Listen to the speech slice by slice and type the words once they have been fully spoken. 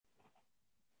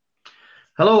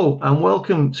Hello and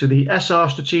welcome to the SR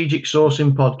Strategic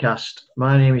Sourcing Podcast.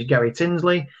 My name is Gary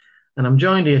Tinsley and I'm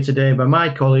joined here today by my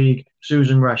colleague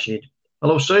Susan Rashid.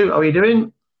 Hello Sue, how are you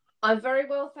doing? I'm very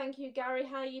well, thank you, Gary.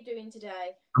 How are you doing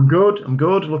today? I'm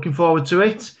good, looking forward to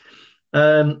it.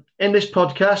 In this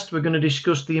podcast, we're going to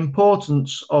discuss the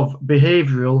importance of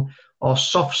behavioural or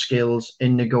soft skills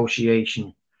in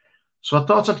negotiation. So I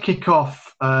thought I'd kick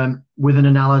off with an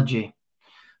analogy.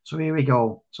 So here we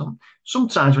go.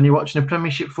 Sometimes when you're watching a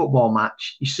Premiership football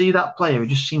match, you see that player who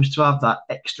just seems to have that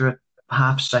extra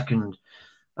half second.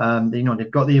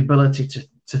 They've got the ability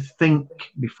to think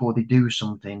before they do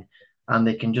something, and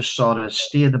they can just sort of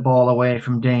steer the ball away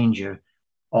from danger,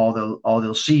 or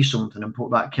they'll see something and put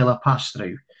that killer pass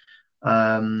through.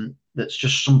 That's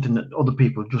just something that other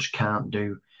people just can't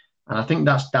do, and I think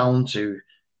that's down to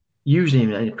usually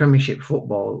in Premiership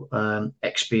football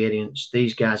experience.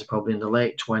 These guys are probably in the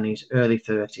late 20s, early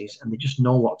 30s, and they just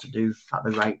know what to do at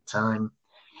the right time.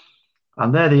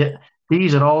 And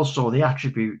these are also the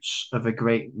attributes of a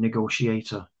great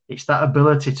negotiator. It's that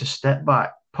ability to step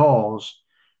back, pause,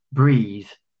 breathe,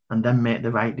 and then make the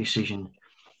right decision,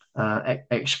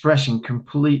 expressing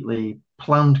completely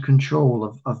planned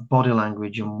control of body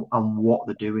language and what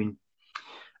they're doing.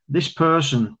 This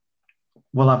person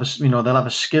will have they'll have a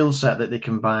skill set that they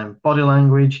combine body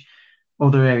language,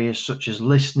 other areas such as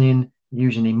listening,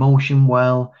 using emotion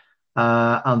well,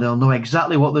 and they'll know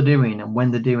exactly what they're doing and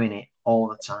when they're doing it all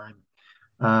the time.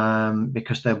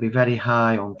 Because they'll be very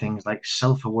high on things like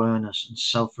self-awareness and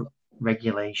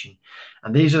self-regulation,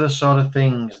 and these are the sort of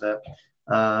things that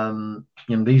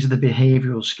these are the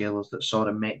behavioural skills that sort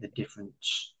of make the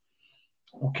difference.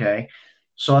 Okay,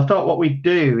 so I thought what we'd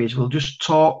do is we'll just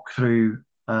talk through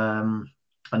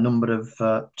a number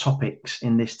of topics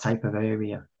in this type of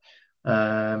area.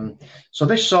 So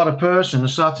this sort of person,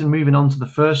 starting moving on to the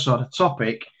first sort of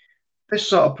topic, this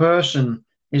sort of person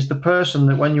is the person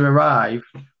that when you arrive,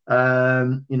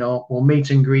 will meet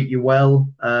and greet you well,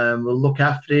 will look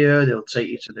after you, they'll take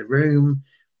you to the room,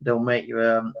 they'll make you,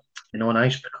 a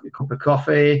nice cup of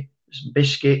coffee, some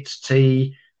biscuits,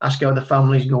 tea, ask how the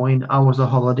family's going, how was the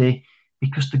holiday,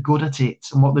 because they're good at it.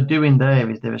 And what they're doing there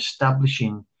is they're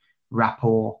establishing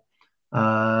rapport.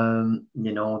 And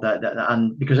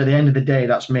because at the end of the day,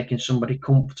 that's making somebody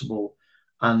comfortable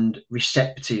and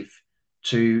receptive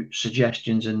to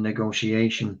suggestions and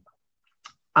negotiation.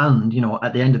 And,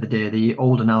 at the end of the day, the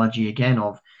old analogy again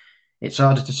of it's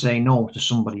harder to say no to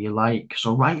somebody you like.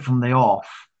 So right from the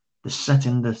off, the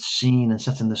setting the scene and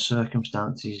setting the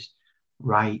circumstances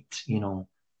right.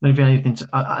 Maybe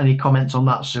any comments on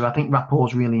that, Sue? I think rapport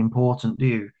is really important. Do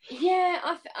you? Yeah,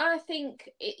 I think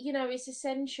it's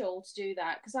essential to do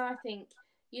that because I think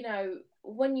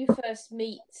when you first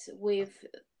meet with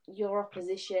your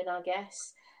opposition, I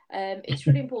guess it's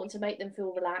really important to make them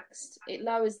feel relaxed. It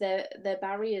lowers their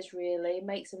barriers, really,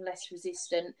 makes them less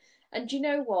resistant. And do you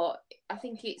know what? I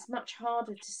think it's much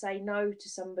harder to say no to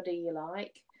somebody you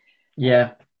like. Uh,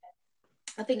 Yeah,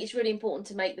 I think it's really important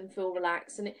to make them feel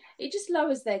relaxed, and it just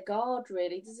lowers their guard,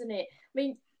 really, doesn't it? I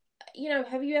mean,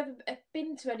 have you ever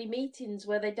been to any meetings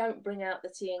where they don't bring out the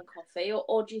tea and coffee,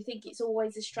 or do you think it's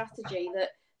always a strategy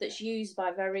that's used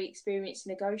by very experienced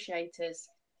negotiators?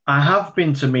 I have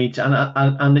been to meet,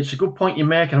 and it's a good point you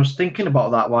make. And I was thinking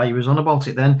about that while you was on about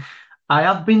it. Then I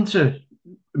have been to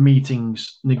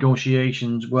meetings,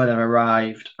 negotiations where I've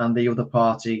arrived, and the other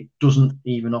party doesn't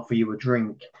even offer you a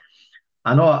drink.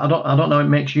 I don't know. How it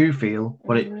makes you feel,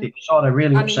 but it sort of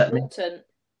really upset me. Unimportant.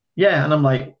 Yeah, and I'm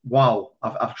like, wow,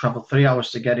 I've traveled 3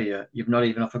 hours to get here. You've not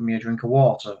even offered me a drink of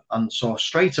water, and so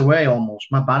straight away,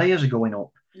 almost my barriers are going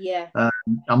up. Yeah. Um,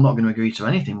 I'm not going to agree to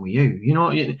anything with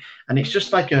and it's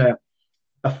just like a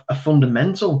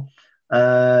fundamental,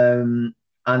 um,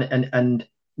 and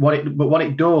what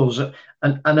it does,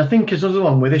 and I think there's another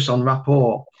one with this on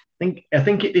rapport. I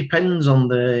think it depends on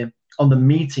the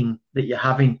meeting that you're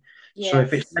having. So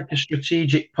if it's Yes. like a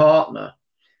strategic partner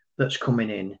that's coming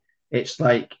in, it's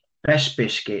like best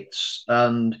biscuits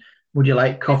and would you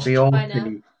like Best coffee or China.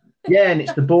 tea? Yeah, and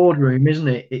it's the boardroom, isn't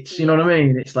it? It's you know what Yeah. I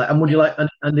mean. It's like, and would you And like,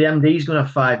 and the MD's going to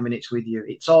have 5 minutes with you.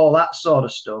 It's all that sort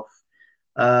of stuff,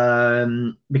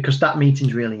 because that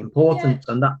meeting's really yeah, important,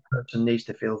 and that person needs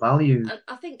to feel valued. and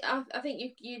I think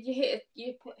you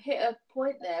hit a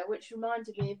point there, which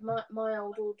reminded me of my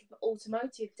old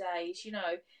automotive days.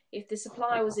 If the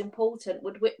supplier was important,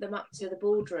 would whip them up to the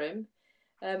boardroom,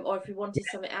 or if we wanted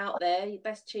something out there, your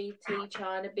best tea,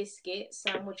 china, biscuits,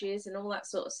 sandwiches, and all that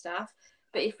sort of stuff.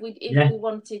 But if Yeah, we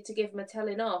wanted to give them a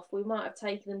telling off, we might have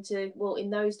taken them to, well, in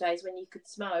those days when you could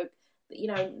smoke,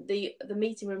 the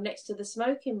meeting room next to the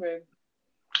smoking room.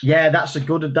 Yeah, that's a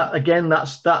good. That again,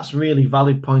 that's really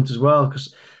valid point as well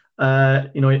because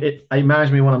it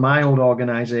reminds me of one of my old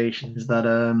organisations that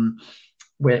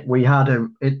we had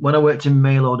when I worked in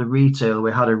mail order retail,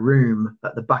 we had a room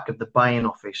at the back of the buying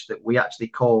office that we actually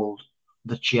called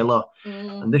the chiller,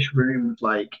 and this room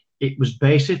like it was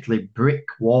basically brick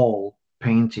wall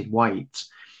painted white,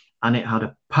 and it had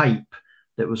a pipe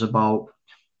that was about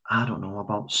I don't know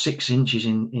about 6 inches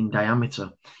in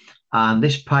diameter, and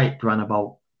this pipe ran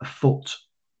about a foot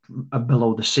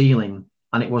below the ceiling,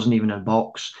 and it wasn't even a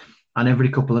box. And every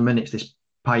couple of minutes, this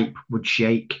pipe would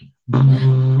shake,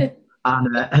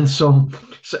 and so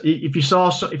if you saw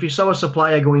a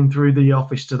supplier going through the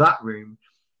office to that room,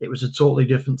 it was a totally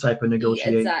different type of Yeah,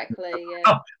 negotiation exactly.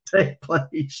 Yeah. to take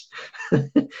place.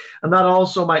 And that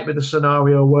also might be the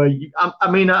scenario where I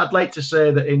mean, I'd like to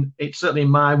say that it's certainly in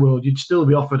my world, you'd still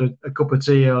be offered a cup of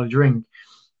tea or a drink,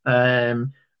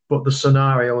 um, but the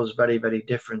scenario is very, very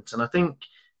different. And I think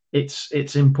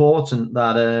it's important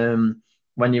that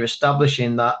when you're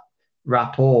establishing that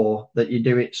rapport, that you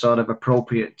do it sort of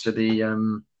appropriate to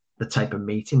the type of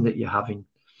meeting that you're having.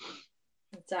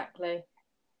 Exactly.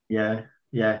 Yeah,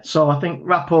 yeah. So I think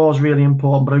rapport is really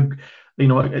important,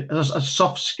 but as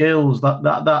soft skills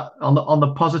that on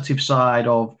the positive side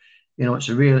of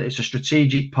it's a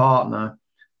strategic partner,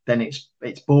 then it's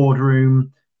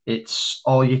boardroom, it's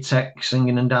all your tech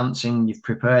singing and dancing, you've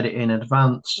prepared it in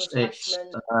advance, it's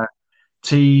Refreshment.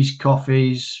 teas,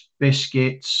 coffees,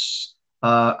 biscuits,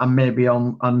 and maybe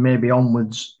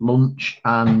onwards lunch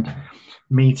and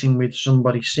meeting with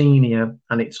somebody senior,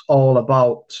 and it's all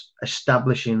about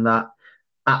establishing that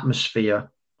atmosphere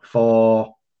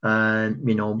for working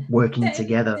Setting the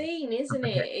together. scene, isn't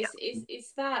it?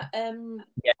 It's that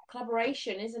Yeah,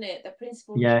 collaboration, isn't it? The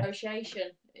principle of yeah,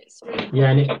 negotiation. It's really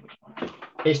yeah, and important.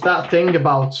 it's that thing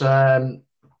about some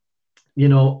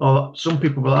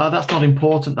people will, oh, that's not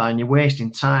important, that, and you're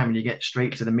wasting time, and you get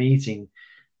straight to the meeting.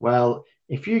 Well,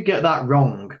 if you get that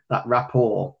wrong, that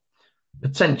rapport,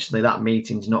 potentially that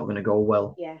meeting's not going to go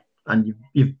well, Yeah. and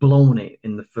you've blown it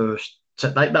in the first.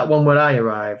 Like that one where I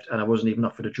arrived and I wasn't even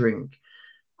offered a drink.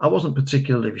 I wasn't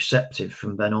particularly receptive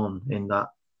from then on in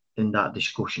that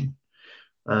discussion.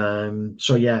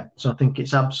 So yeah, so I think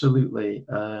it's absolutely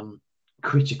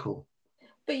critical.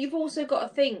 But you've also got to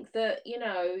think that,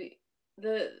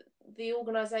 the the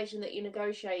organisation that you're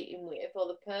negotiating with or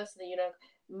the person that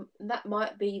that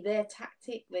might be their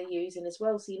tactic they're using as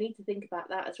well. So you need to think about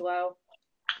that as well.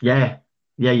 Yeah,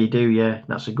 yeah, you do. Yeah,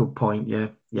 that's a good point. Yeah,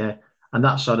 yeah, and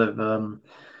that sort of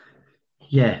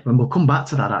yeah, and we'll come back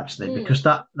to that actually Mm, because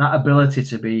that ability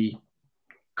to be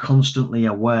constantly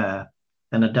aware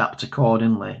and adapt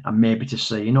accordingly, and maybe to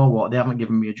say, you know what, they haven't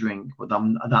given me a drink, but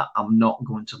I'm not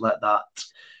going to let that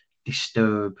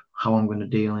disturb how I'm going to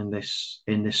deal in this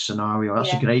scenario.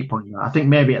 That's a yeah. great point. I think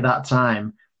maybe at that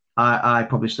time I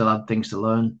probably still had things to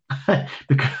learn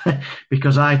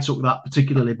because I took that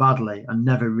particularly badly and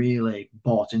never really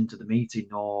bought into the meeting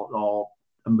or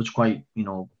and was quite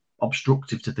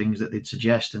obstructive to things that they'd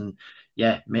suggest, and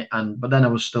yeah, but then I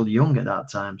was still young at that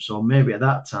time, so maybe at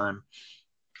that time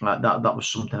like that was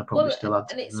something I probably Well, still had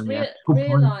to and it's learn. Yeah, good point.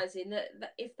 realizing that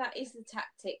if that is the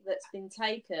tactic that's been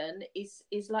taken,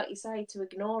 is like you say, to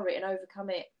ignore it and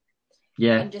overcome it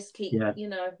Yeah, and just keep, yeah.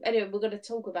 Anyway, we're going to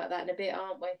talk about that in a bit,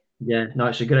 aren't we? Yeah, no,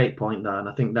 it's a great point, that, and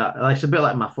I think that like, it's a bit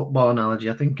like my football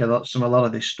analogy. I think a lot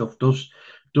of this stuff does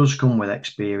come with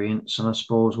experience, and I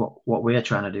suppose what we're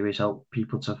trying to do is help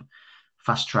people to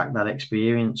fast track that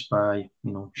experience by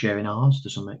sharing ours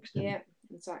to some extent. Yeah,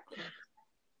 exactly.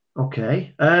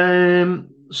 Okay,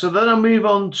 so then I move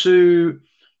on to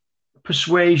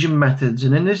persuasion methods,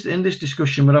 and in this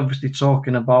discussion, we're obviously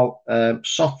talking about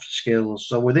soft skills.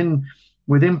 So within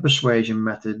persuasion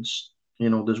methods,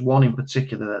 there's one in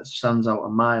particular that stands out a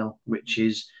mile, which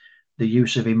is the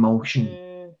use of emotion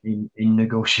Mm, in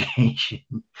negotiation,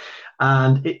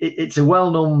 and it's a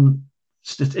well-known,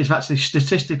 it's actually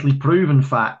statistically proven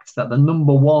fact that the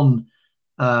number one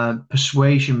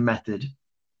persuasion method,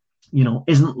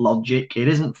 isn't logic, it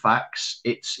isn't facts,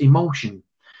 it's emotion,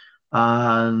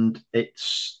 and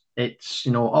it's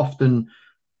often,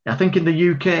 I think in the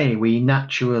UK we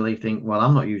naturally think, well,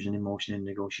 I'm not using emotion in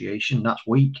negotiation, that's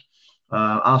weak.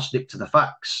 I'll stick to the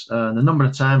facts. The number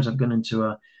of times I've gone into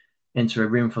a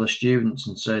room full of students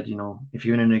and said, if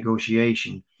you're in a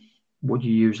negotiation, would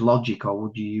you use logic or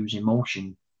would you use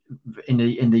emotion? In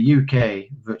the UK,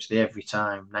 virtually every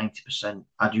time, 90%,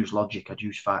 I'd use logic, I'd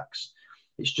use facts.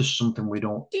 It's just something we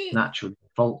don't do you, naturally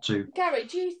default to. Gary,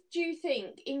 do you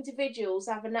think individuals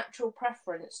have a natural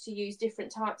preference to use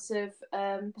different types of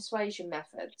persuasion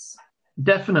methods?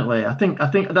 definitely. I think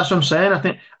that's what I'm saying.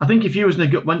 I think if you're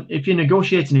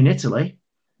negotiating in Italy,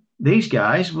 these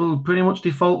guys will pretty much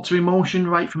default to emotion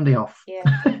right from the off. Yeah.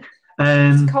 It's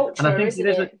And I culture, think it isn't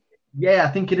is a it? yeah,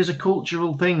 I think it is a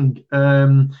cultural thing.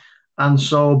 And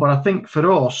so, but I think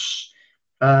for us,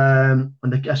 I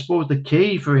suppose the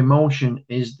key for emotion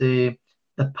is the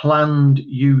planned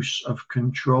use of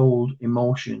controlled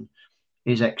emotion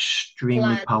is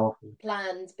extremely Plan, powerful.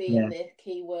 planned being Yeah. the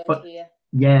key word But here.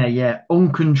 yeah,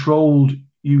 uncontrolled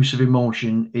use of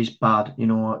emotion is bad. You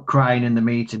know, crying in the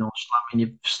meeting or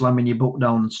slamming your book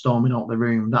down and storming out the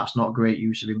room. That's not great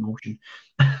use of emotion.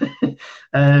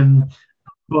 um,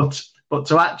 but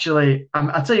to actually,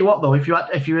 I tell you what though, if you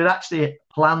had actually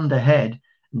planned ahead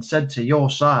and said to your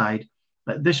side,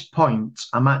 at this point,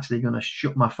 I'm actually going to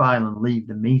shut my file and leave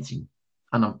the meeting,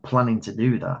 and I'm planning to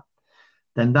do that,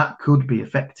 then that could be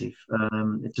effective.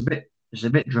 It's a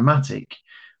bit dramatic,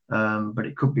 but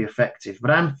it could be effective.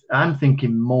 But I'm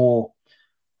thinking more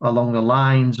along the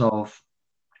lines of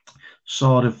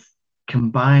sort of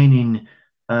combining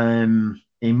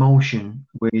emotion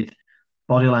with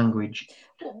body language.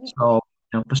 Well,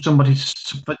 So, for somebody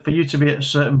for you to be at a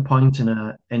certain point in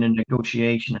a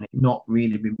negotiation and it not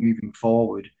really be moving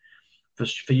forward,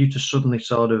 for you to suddenly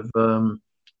sort of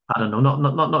I don't know,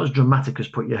 not as dramatic as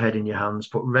put your head in your hands,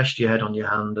 but rest your head on your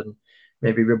hand and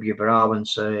maybe rub your brow and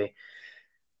say,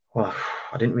 "Well,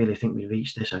 I didn't really think we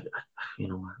reached this. I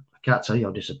can't tell you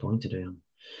how disappointed I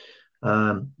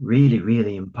am." Really,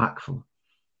 really impactful,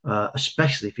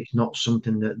 especially if it's not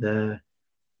something that they're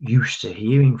used to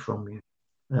hearing from you.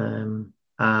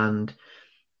 And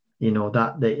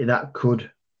that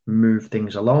could move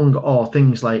things along, or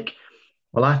things like,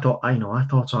 well, I thought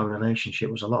our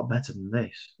relationship was a lot better than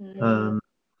this. mm,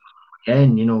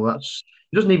 Again,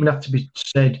 it doesn't even have to be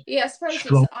said yeah, I suppose it's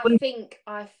I strongly. think,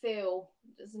 I feel,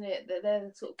 doesn't it? That they're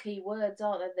the sort of key words,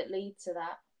 aren't they, that lead to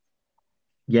that?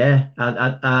 Yeah,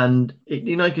 and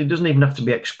it doesn't even have to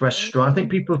be expressed strong. I think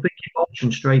Mm, people think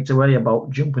emotion straight away about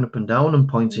jumping up and down and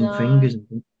pointing no. fingers.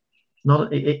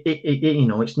 Not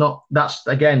it's not.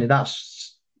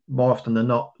 That's more often than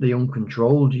not the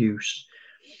uncontrolled use,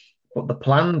 but the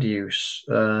planned use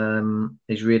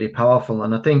is really powerful.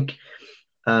 And I think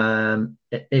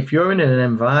if you're in an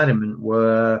environment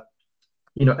where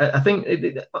I think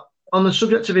on the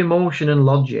subject of emotion and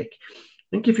logic,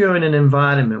 I think if you're in an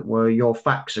environment where your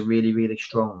facts are really, really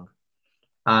strong,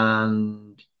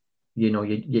 and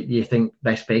you think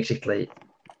that's basically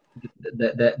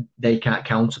that they can't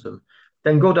counter them,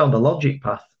 then go down the logic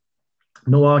path.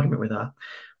 No argument with that.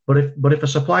 But if a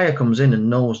supplier comes in and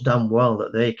knows damn well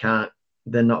that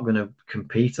they're not going to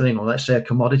compete, let's say a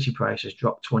commodity price has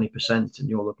dropped 20% and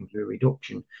you're looking for a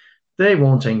reduction, they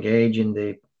won't engage in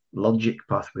the logic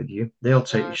path with you. No. They'll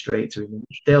take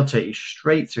you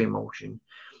straight to emotion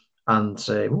and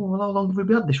say, well, how long have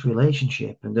we had this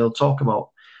relationship? And they'll talk about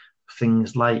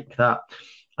things like that.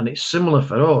 And it's similar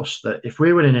for us that if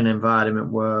we were in an environment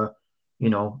where,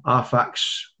 our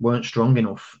facts weren't strong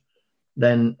enough,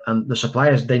 then and the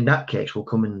suppliers in that case will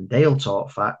come and they'll talk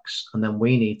facts, and then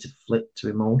we need to flip to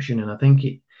emotion. And I think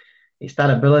it's that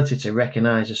ability to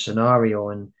recognize a scenario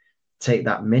and take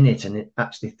that minute and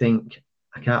actually think,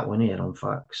 I can't win here on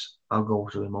facts. I'll go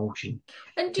to emotion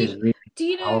And is really do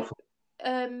you know, powerful.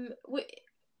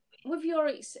 with your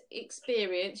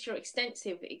experience, your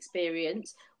extensive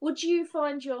experience, would you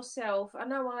find yourself, I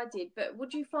know I did, but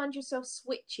would you find yourself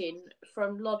switching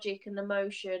from logic and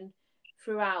emotion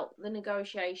throughout the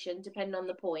negotiation, depending on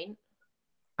the point?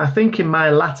 I think in my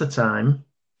latter time,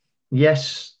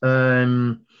 yes,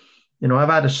 I've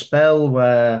had a spell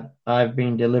where I've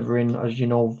been delivering, as you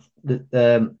know,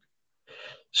 the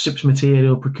SIPS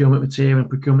material, and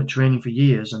procurement training for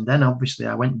years. And then obviously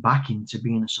I went back into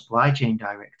being a supply chain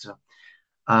director.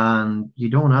 And you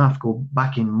don't have to go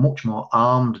back in much more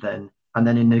armed then. And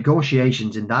then in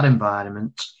negotiations in that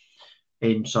environment,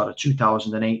 in sort of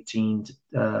 2018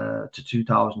 to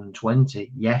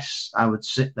 2020, yes, I would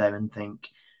sit there and think,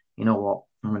 you know what,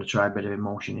 I'm going to try a bit of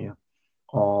emotion here,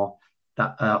 or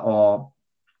or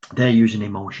they're using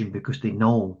emotion because they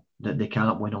know that they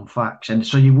cannot win on facts, and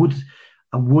so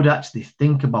I would actually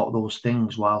think about those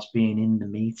things whilst being in the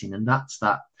meeting, and that's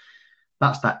that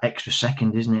extra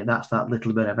second, isn't it? That's that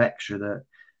little bit of extra that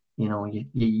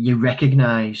you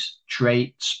recognize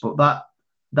traits, but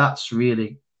that's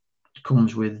really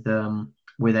comes with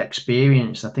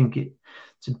experience. I think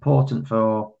it's important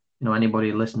for anybody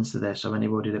who listens to this or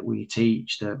anybody that we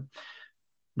teach that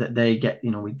they get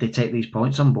they take these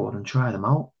points on board and try them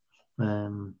out.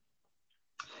 Um,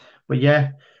 but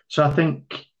yeah, so I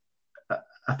think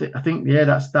yeah,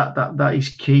 that is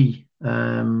key.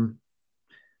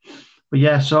 But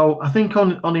yeah, so I think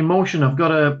on emotion,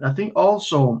 I think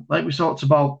also, like we talked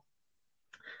about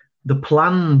the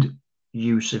planned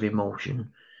use of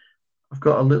emotion. I've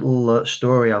got a little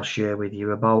story I'll share with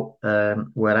you about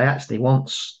where I actually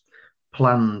once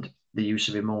planned the use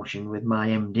of emotion with my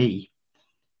MD,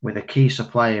 with a key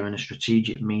supplier in a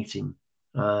strategic meeting.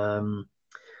 Um,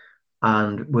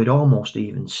 and we'd almost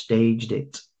even staged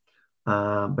it,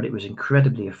 but it was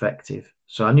incredibly effective.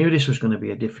 So I knew this was going to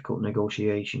be a difficult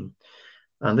negotiation.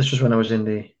 And this was when I was in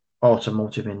the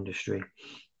automotive industry.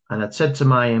 And I'd said to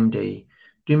my MD,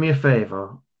 do me a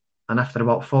favor. And after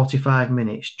about 45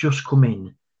 minutes, just come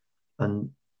in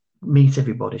and meet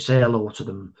everybody, say hello to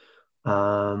them.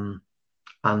 Um,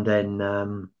 and then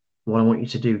what I want you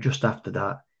to do just after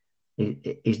that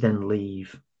is then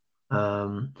leave.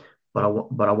 Um, but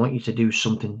I want you to do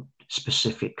something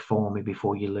specific for me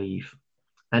before you leave.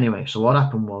 Anyway, so what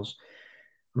happened was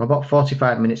I'm about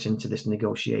 45 minutes into this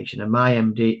negotiation, and my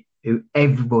MD, who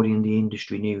everybody in the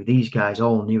industry knew, these guys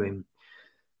all knew him.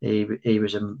 He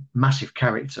was a massive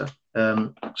character.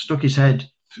 Stuck his head.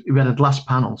 We had a glass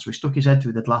panel, so he stuck his head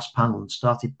through the glass panel and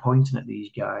started pointing at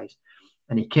these guys.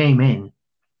 And he came in,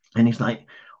 and he's like,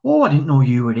 "Oh, I didn't know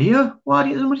you were here. Why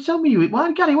didn't somebody tell me you?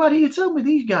 Why, Gary? Why didn't you tell me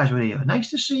these guys were here? Nice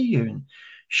to see you." And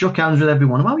shook hands with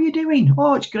everyone. How are you doing?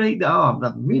 Oh, it's great. Oh,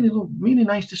 really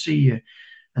nice to see you.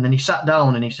 And then he sat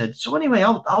down and he said, "So anyway,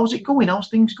 how's it going? How's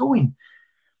things going?"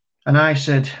 And I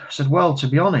said, "Well, to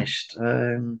be honest,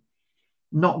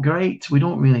 not great. We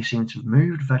don't really seem to have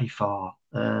moved very far.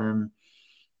 So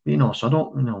I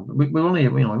don't, we're only,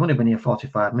 we've only been here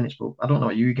 45 minutes, but I don't know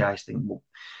what you guys think. But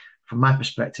from my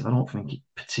perspective, I don't think it's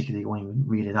particularly going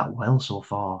really that well so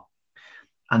far."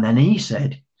 And then he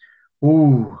said,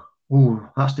 "Oh,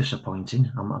 that's disappointing.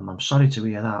 I'm sorry to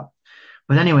hear that.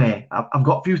 But anyway, I've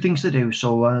got a few things to do,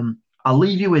 so I'll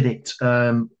leave you with it.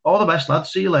 All the best,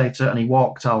 lads. See you later." And he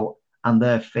walked out, and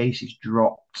their faces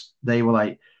dropped. They were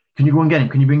like, "Can you go and get him?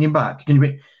 Can you bring him back? Can you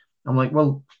bring?" I'm like,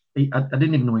 "Well, I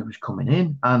didn't even know he was coming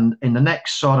in." And in the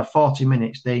next sort of 40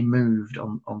 minutes, they moved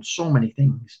on so many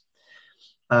things.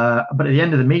 But at the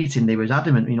end of the meeting, they was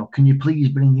adamant, "Can you please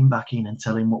bring him back in and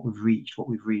tell him what we've reached?"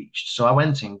 So I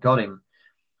went in, got him,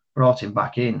 brought him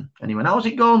back in, and he went, "How's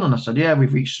it gone?" And I said, "Yeah,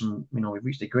 we've reached a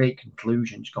great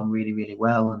conclusion. It's gone really, really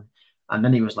well." And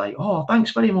then he was like, "Oh,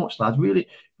 thanks very much, lads. Really,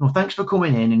 thanks for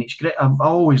coming in. And it's great. I've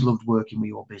always loved working with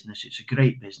your business. It's a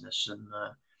great business, and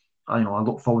I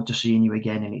look forward to seeing you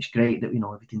again. And it's great that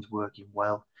everything's working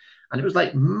well." And it was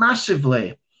like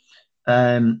massively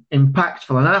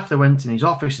impactful. And after I went in his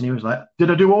office, and he was like,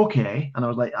 "Did I do okay?" And I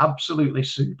was like, "Absolutely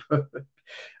super."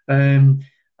 And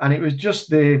it was just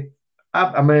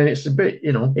I mean, it's a bit,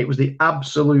 it was the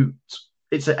absolute.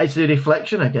 It's a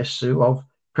reflection, I guess, Sue, of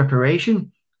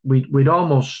preparation. We'd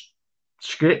almost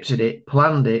scripted it,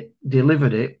 planned it,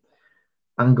 delivered it,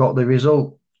 and got the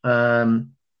result.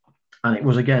 And it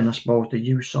was again, I suppose, the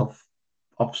use of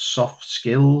soft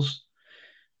skills.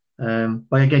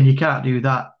 But again, you can't do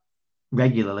that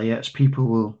regularly, as people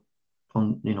will,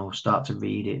 start to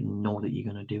read it and know that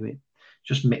you're going to do it.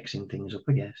 Just mixing things up,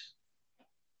 I guess.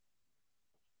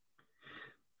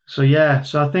 So yeah,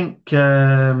 so I think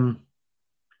I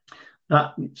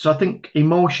think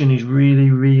emotion is really,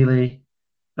 really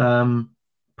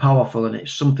powerful, and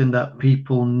it's something that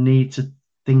people need to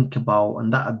think about,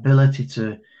 and that ability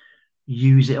to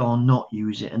use it or not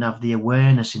use it, and have the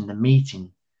awareness in the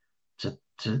meeting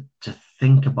to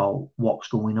think about what's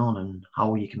going on and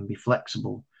how you can be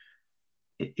flexible.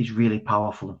 It is really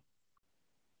powerful.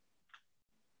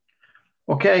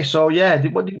 Okay, so yeah,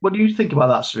 what do you think about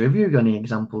that, Sue? Have you got any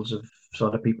examples of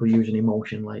sort of people using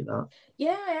emotion like that?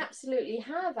 Yeah, I absolutely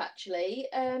have actually.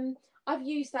 I've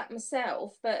used that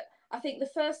myself, but I think the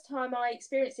first time I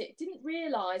experienced it, didn't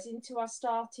realise until I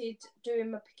started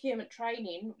doing my procurement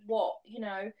training what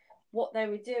they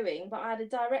were doing. But I had a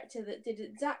director that did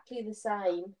exactly the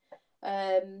same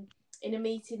in a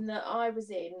meeting that I was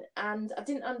in, and I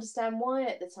didn't understand why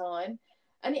at the time.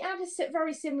 And it had a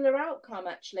very similar outcome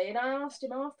actually. And I asked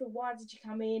him after, "Why did you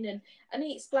come in?" And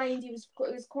he explained it was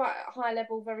quite a high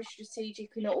level, very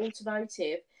strategic,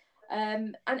 automotive,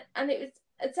 and it was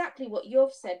exactly what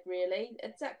you've said, really,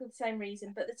 exactly the same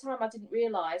reason. But at the time, I didn't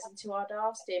realise until I'd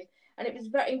asked him, and it was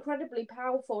very incredibly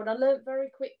powerful, and I learned very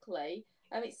quickly.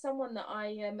 It's someone that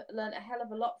I learned a hell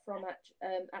of a lot from,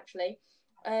 actually.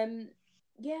 Um,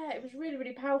 yeah, it was really,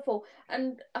 really powerful.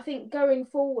 And I think going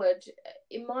forward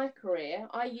in my career,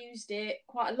 I used it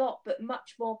quite a lot, but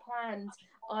much more planned,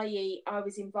 i.e., I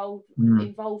was Mm.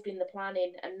 involved in the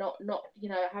planning and not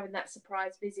having that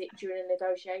surprise visit during a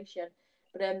negotiation.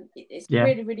 But it's Yeah,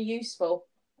 really, really useful.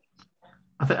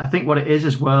 I think what it is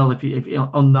as well, if you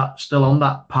on that still on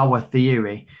that power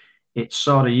theory, it's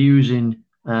sort of using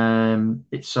emotion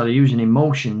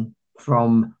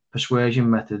from persuasion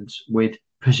methods with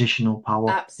positional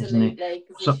power, isn't it? Absolutely,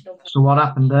 So positional. so what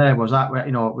happened there was that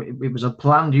it was a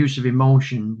planned use of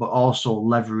emotion, but also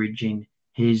leveraging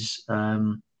his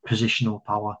positional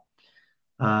power.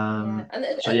 Yeah,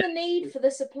 So and yeah, the need for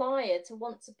the supplier to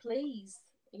want to please,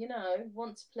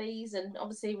 want to please and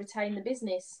obviously retain the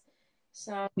business.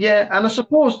 So yeah, and I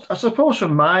suppose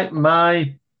from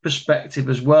my perspective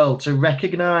as well, to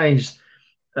recognise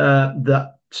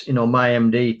that my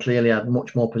MD clearly had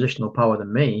much more positional power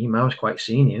than me. I was quite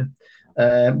senior,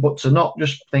 but to not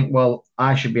just think, well,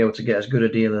 I should be able to get as good a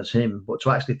deal as him, but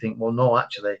to actually think, well, no,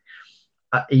 actually,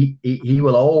 he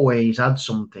will always add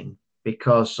something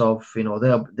because of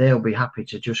they'll be happy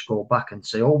to just go back and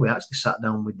say, oh, we actually sat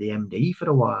down with the MD for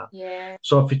a while. yeah,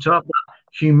 So if you have that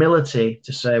humility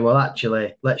to say, well,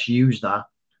 actually, let's use that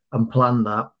and plan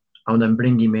that, and then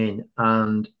bring him in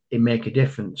and it make a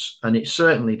difference, and it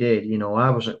certainly did.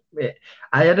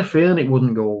 I had a feeling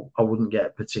I wouldn't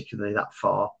get particularly that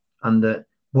far, and that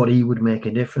but he would make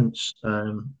a difference,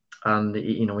 and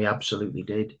he absolutely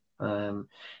did.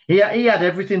 He had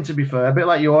everything, to be fair, a bit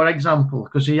like your example,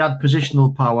 because he had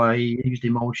positional power, he used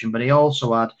emotion, but he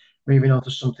also had, moving on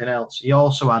to something else, he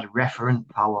also had referent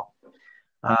power,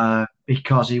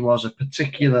 because he was a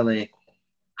particularly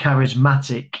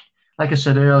charismatic. Like I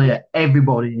said earlier,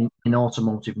 everybody in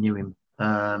automotive knew him,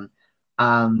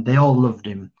 and they all loved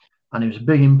him, and he was a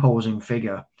big, imposing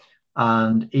figure,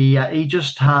 and he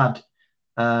just had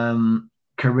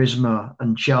charisma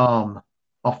and charm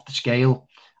off the scale.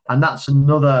 And that's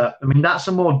another, I mean, that's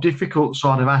a more difficult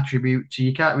sort of attribute. So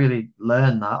you can't really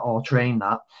learn that or train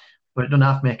that, but it doesn't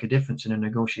have to make a difference in a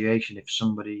negotiation if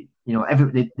somebody,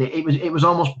 it was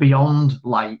almost beyond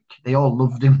like they all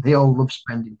loved him. They all loved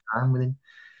spending time with him.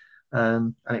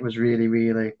 And it was really,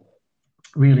 really,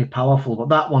 really powerful. But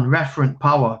that one, referent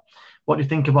power, what do you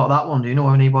think about that one? Do you know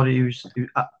anybody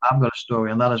I've got a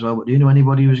story on that as well, but do you know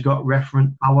anybody who's got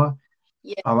referent power?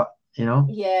 yeah, Or,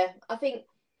 yeah. I think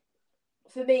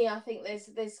for me, I think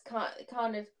there's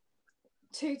kind of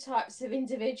two types of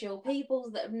individual people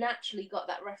that have naturally got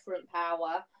that referent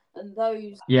power, and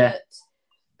those Yeah, that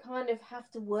kind of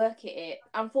have to work at it.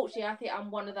 Unfortunately, I think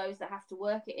I'm one of those that have to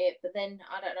work at it, but then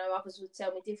I don't know, others would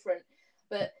tell me different.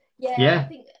 But yeah, yeah,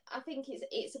 I think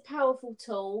it's a powerful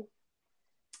tool.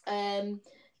 You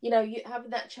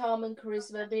having that charm and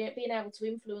charisma, being able to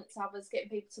influence others, getting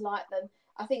people to like them.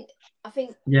 I think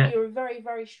yeah, you're a very,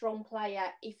 very strong player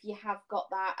if you have got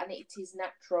that and it is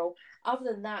natural.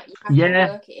 Other than that, you have to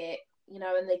yeah, work at it,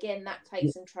 and again that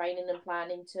takes some training and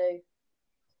planning too.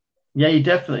 yeah. You're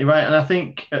definitely right. And I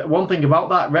think one thing about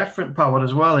that referent power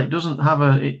as well, it doesn't have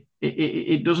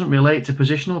it doesn't relate to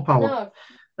positional power.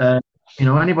 No. Uh,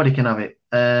 anybody can have it.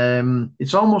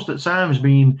 It's almost at times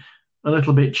been a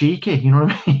little bit cheeky, you know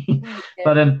what I mean? Yeah.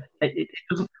 But it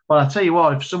doesn't. But I tell you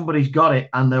what, if somebody's got it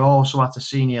and they're also at a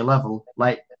senior level,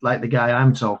 like the guy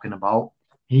I'm talking about,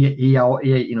 he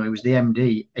was the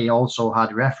MD. He also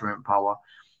had referent power,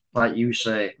 like you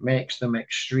say, makes them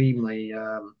extremely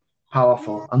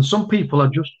powerful. Yeah. And some people are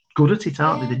just good at it,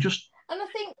 aren't they? Yeah. They're just And I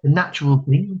think, the natural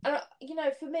thing.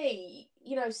 for me,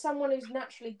 someone who's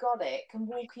naturally got it can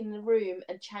walk in the room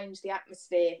and change the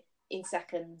atmosphere in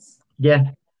seconds. Yeah,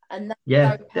 And that's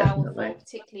yeah, so powerful, definitely.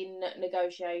 particularly in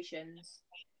negotiations.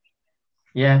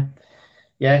 Yeah.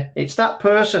 Yeah, it's that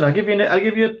person. I'll give you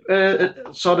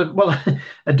sort of, well,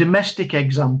 a domestic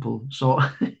example. So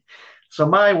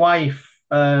my wife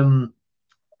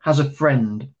has a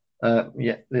friend.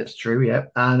 Yeah, that's true. Yeah,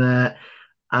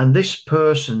 and this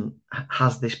person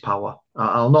has this power.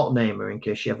 I'll not name her in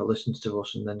case she ever listens to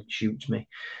us and then shoots me.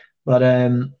 But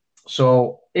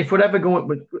so if we're ever going,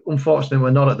 but unfortunately we're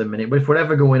not at the minute. But if we're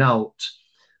ever going out,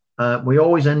 we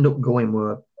always end up going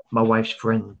where my wife's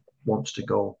friend wants to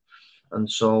go. And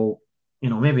so,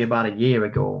 maybe about a year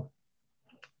ago,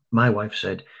 my wife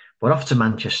said, we're off to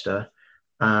Manchester.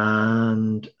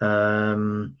 And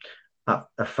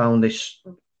I found this,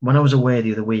 when I was away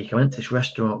the other week, I went to this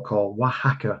restaurant called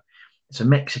Oaxaca. It's a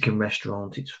Mexican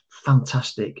restaurant. It's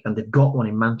fantastic. And they've got one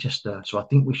in Manchester. So I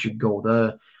think we should go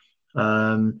there.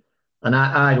 And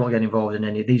I don't get involved in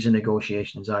any of these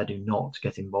negotiations. I do not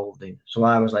get involved in. So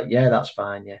I was like, yeah, that's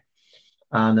fine. Yeah.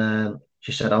 And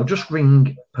she said, I'll just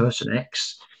ring person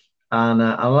X and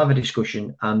I'll have a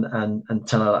discussion and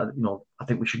tell her, I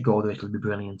think we should go there. It'll be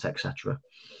brilliant, etc.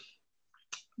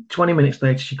 20 minutes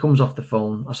later, she comes off the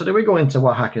phone. I said, are we going to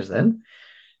Oaxaca's then?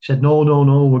 She said, no, no,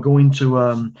 no. We're going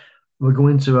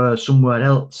to somewhere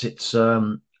else. It's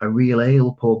a real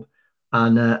ale pub.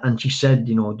 And she said,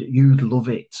 you'd love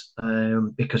it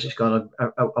because it's got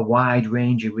a wide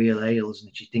range of real ales,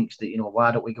 and she thinks that,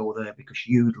 why don't we go there because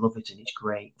you'd love it and it's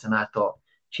great. And I thought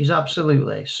she's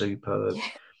absolutely superb. Yeah.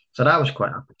 So I was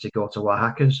quite happy to go to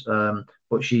Oaxaca's,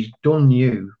 but she's done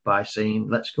you by saying,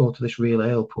 let's go to this real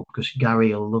ale pub because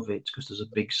Gary will love it because there's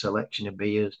a big selection of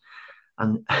beers.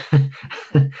 And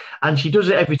and she does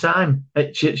it every time.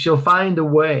 She'll find a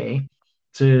way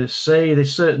to say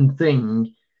this certain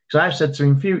thing. So I've said to her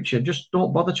in future, just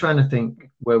don't bother trying to think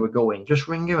where we're going. Just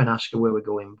ring her and ask her where we're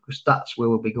going because that's where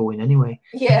we'll be going anyway.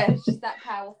 Yeah, she's that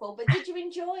powerful. But did you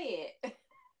enjoy it?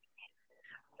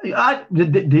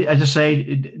 As I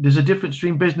say, there's a difference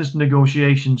between business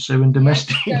negotiations, Sue, and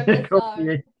domestic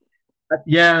negotiations.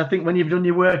 Yeah, I think when you've done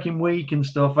your working week and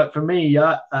stuff, like for me,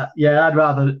 I'd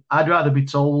rather be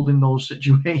told in those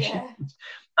situations.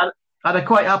 Yeah. I'd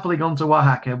quite happily gone to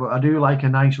Oaxaca, but I do like a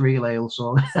nice real ale.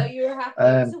 So you're happy.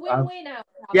 It's a win-win outcome.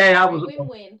 Yeah, I was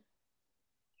win-win.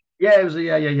 Yeah, it was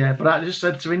yeah. But I just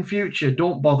said to her, in future,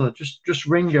 don't bother. Just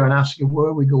ring her and ask her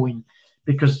where we're going,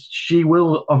 because she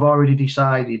will have already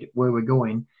decided where we're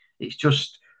going. It's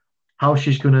just how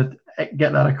she's going to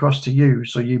get that across to you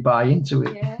so you buy into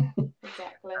it. Yeah,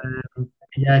 exactly.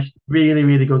 Yeah, really,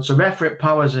 really good. So Refrit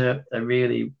powers are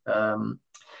really,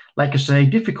 like I say,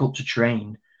 difficult to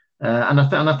train. And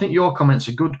I think your comment's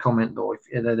a good comment though.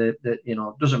 If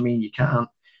that doesn't mean you can't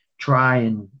try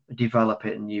and develop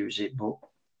it and use it, but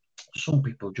some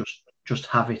people just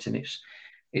have it, and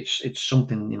it's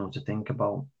something to think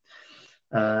about.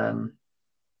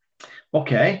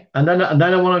 Okay, and then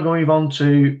I want to go on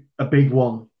to a big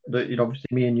one that obviously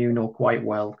me and you know quite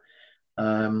well,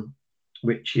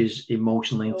 which is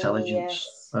emotional intelligence.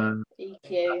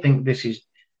 EQ. I think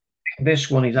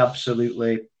this one is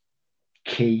absolutely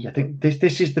key. I think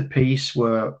this is the piece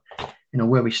where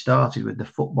where we started with the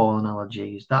football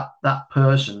analogies. That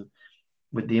person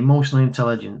with the emotional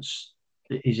intelligence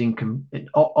is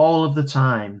all of the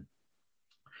time,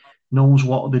 knows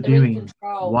what they're doing,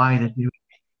 why they're doing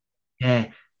it. Yeah,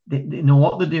 they know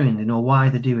what they're doing. They know why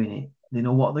they're doing it. They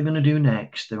know what they're going to do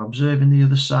next. They're observing the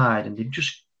other side, and they've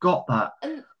just got that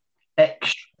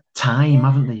extra time,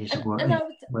 haven't they?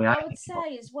 I would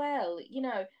say as well,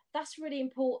 that's really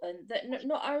important, that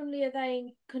not only are they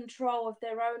in control of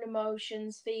their own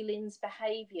emotions, feelings,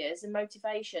 behaviours and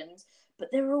motivations, but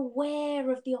they're aware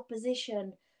of the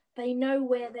opposition. They know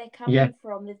where they're coming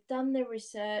from. They've done their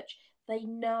research. They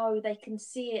know, they can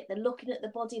see it. They're looking at the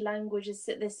body language.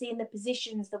 They're seeing the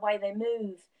positions, the way they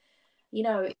move.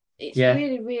 It's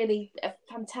really, really a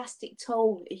fantastic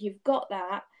tool. If you've got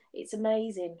that, it's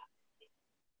amazing.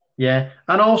 Yeah,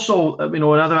 and also,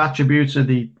 another attribute of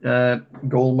the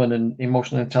Goleman and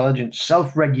emotional intelligence,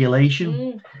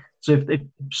 self-regulation. So if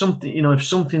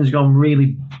something's gone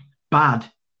really bad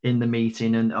in the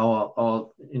meeting, and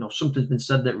or something's been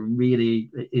said that really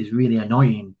is really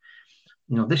annoying,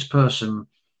 this person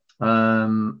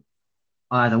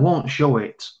either won't show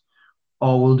it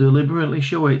or will deliberately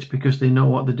show it because they know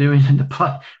what they're doing in the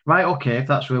plan. Right? Okay, if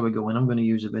that's where we're going, I'm going to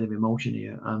use a bit of emotion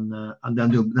here, and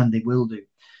then they will do.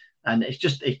 And it's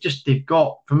just they've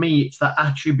got, for me, it's that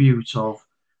attribute of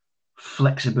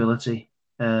flexibility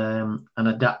and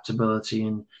adaptability,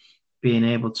 and being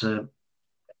able to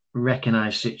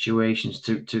recognize situations,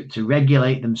 to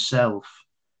regulate themselves,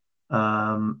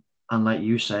 and like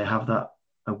you say, have that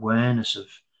awareness of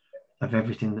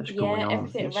everything that's going on.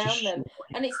 Everything around them.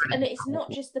 And it's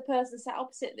not just the person sat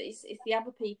opposite, it's the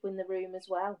other people in the room as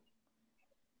well.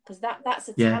 Because that's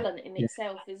a talent in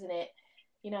itself, isn't it?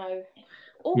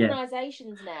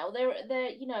 Organizations now,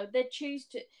 they're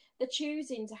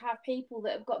choosing to have people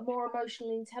that have got more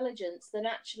emotional intelligence than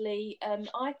actually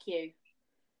IQ.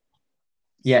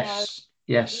 Yes.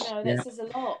 That says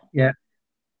a lot. Yeah.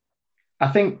 I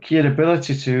think your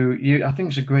ability I think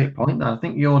it's a great point there. I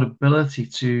think your ability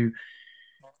to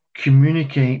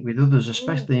communicate with others,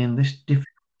 especially in this difficult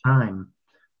time,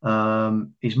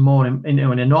 is more in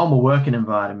a normal working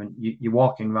environment. You're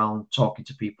walking around talking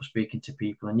to people, speaking to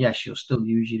people, and yes, you'll still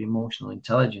use your emotional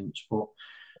intelligence, but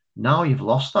now you've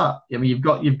lost that. I mean, you've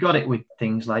got it with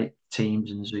things like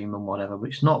Teams and Zoom and whatever, but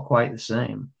it's not quite the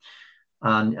same.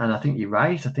 And I think you're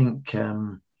right. I think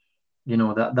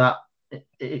that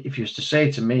if you was to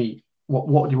say to me,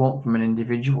 what do you want from an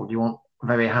individual? Do you want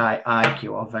very high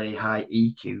IQ or very high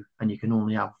EQ, and you can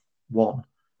only have one?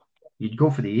 You'd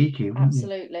go for the EQ.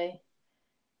 Absolutely.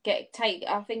 I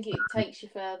think it takes you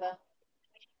further.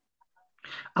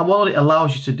 And what it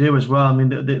allows you to do as well, I mean,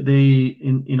 the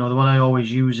one I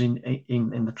always use in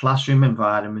the classroom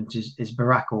environment is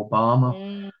Barack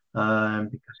Obama,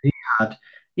 because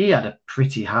he had a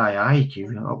pretty high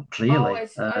IQ, Oh, clearly.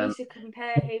 I used to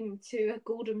compare him to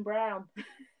Gordon Brown.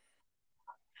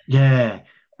 Yeah,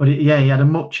 but yeah, he had a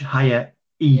much higher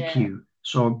Yeah, EQ.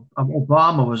 So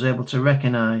Obama was able to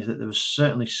recognize that there was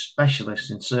certainly specialists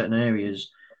in certain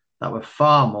areas that were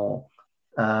far more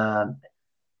um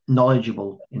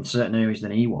knowledgeable in certain areas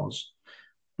than he was.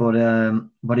 But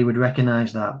he would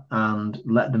recognize that and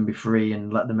let them be free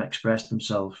and let them express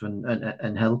themselves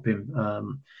and help him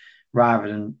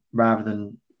rather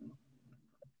than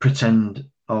pretend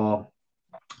or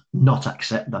not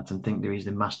accept that and think that he's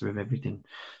the master of everything.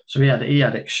 So he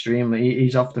had extremely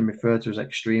he's often referred to as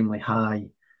extremely high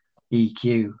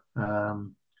EQ,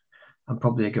 and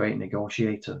probably a great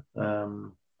negotiator.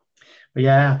 But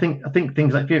yeah, I think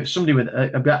things like if somebody with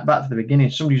back to the beginning,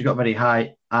 somebody who's got very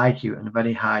high IQ and a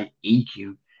very high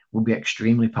EQ will be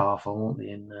extremely powerful, won't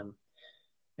they,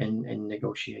 in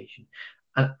negotiation?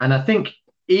 And I think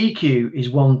EQ is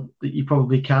one that you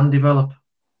probably can develop.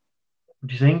 What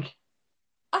do you think?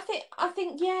 I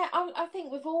think yeah, I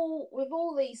think with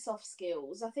all these soft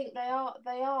skills, I think they are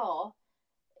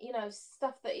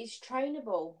stuff that is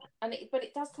trainable, but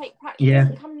it does take practice. It Yeah,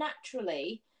 doesn't come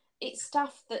naturally. It's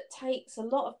stuff that takes a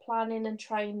lot of planning and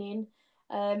training,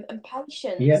 and yeah,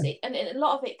 patience. And a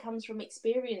lot of it comes from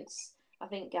experience. I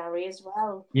think, Gary, as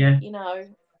well. yeah, You know,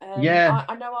 yeah,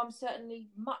 I know I'm certainly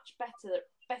much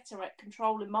better at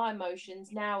controlling my emotions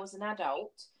now as an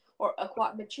adult, or a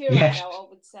quite mature yes, adult, I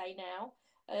would say now,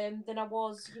 than I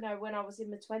was, when I was in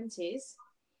my 20s.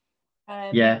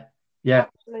 Um, yeah, yeah,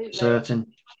 Absolutely. certain.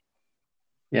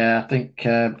 Yeah, I think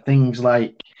things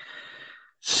like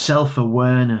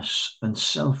self-awareness and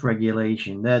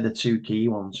self-regulation, they're the two key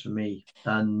ones for me.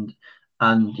 And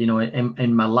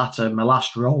in my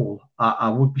last role, I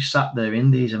would be sat there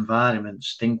in these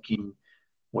environments thinking,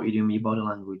 what you do with your body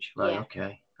language, right? Yeah.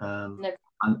 Okay. No.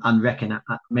 And reckon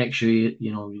make sure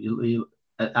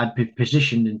I'd be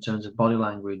positioned in terms of body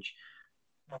language,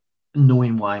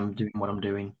 knowing why I'm doing what I'm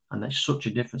doing, and there's such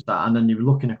a difference that. And then you're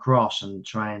looking across and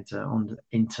trying to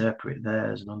interpret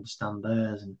theirs and understand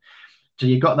theirs, and so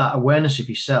you got that awareness of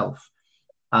yourself,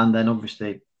 and then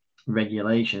obviously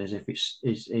regulation is if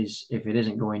if it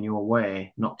isn't going your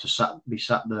way, not to be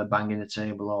sat there banging the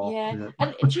table or Yeah. the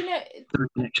And do you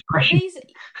know expression. these?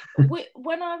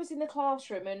 When I was in the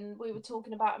classroom and we were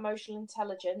talking about emotional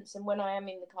intelligence, and when I am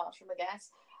in the classroom, I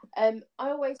guess, I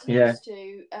always Yeah, used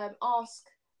to ask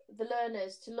the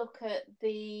learners to look at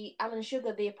the Alan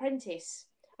Sugar, The Apprentice,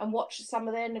 and watch some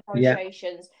of their yeah,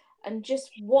 negotiations, and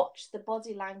just watch the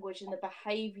body language and the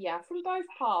behaviour from both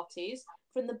parties,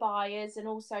 from the buyers and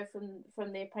also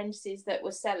from the apprentices that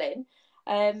were selling.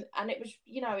 And it was,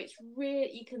 it's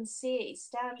really, you can see it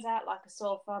stands out like a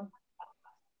sore thumb.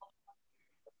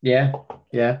 yeah,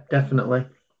 yeah, definitely.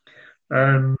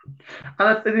 Um, and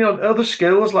I think other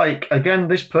skills like again,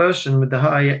 this person with the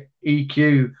high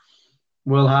EQ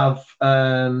will have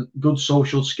good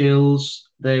social skills.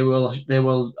 They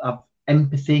will have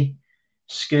empathy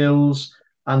skills,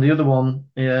 and the other one,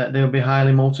 they'll be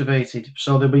highly motivated.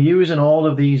 So they'll be using all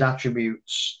of these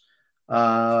attributes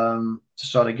to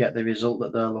sort of get the result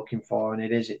that they're looking for. And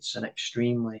it's an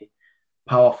extremely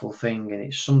powerful thing, and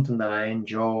it's something that I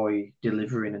enjoy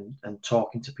delivering and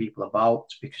talking to people about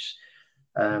because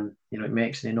it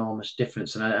makes an enormous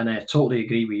difference. And I totally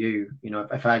agree with you.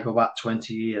 If I go back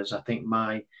 20 years, I think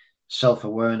my self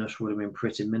awareness would have been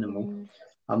pretty minimal, Mm.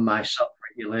 and my self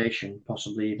regulation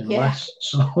possibly even Yeah. less.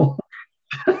 So,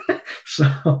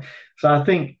 so, so I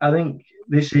think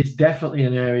this is definitely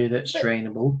an area that's But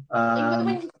trainable.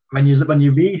 when When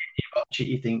you read it, you watch it,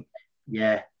 you think,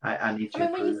 yeah, I need I to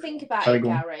mean, when you improve. think about Sorry, it, go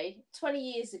on. Gary, 20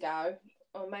 years ago,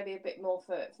 or maybe a bit more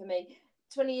for me,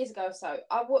 20 years ago or so,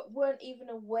 weren't even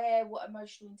aware what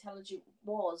emotional intelligence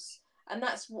was. And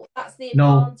that's the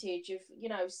No, advantage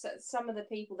of, some of the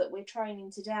people that we're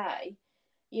training today,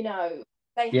 you know,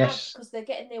 they have, yes, because they're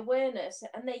getting the awareness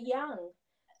and they're young.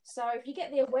 So if you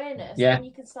get the awareness, yeah. then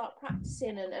you can start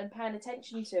practicing and paying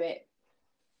attention to it.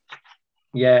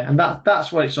 Yeah, and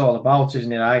that's what it's all about,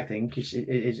 isn't it? I think is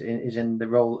in the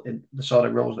role, in the sort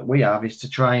of roles that we have, is to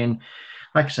try and,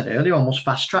 like I said earlier, almost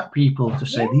fast track people to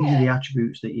say these are the Yeah.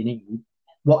 attributes that you need.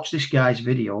 Watch this guy's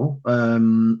video,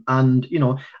 and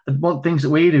the one things that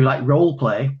we do, like role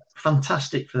play,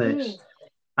 fantastic for Mm. this.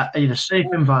 In a safe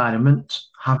Well, environment,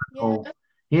 have a yeah. goal.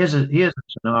 Here's a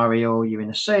scenario. You're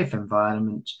in a safe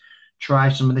environment. Try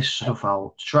some of this stuff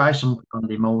out. Try some on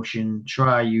the emotion.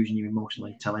 Try using your emotional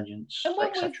intelligence, And when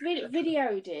etc., we've etc.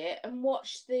 videoed it and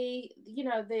watched the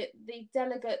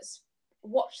delegates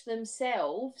watch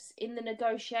themselves in the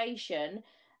negotiation,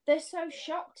 they're so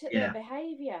shocked at their Yeah,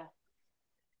 behaviour.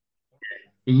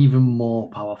 even more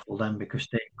powerful then, because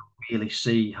they really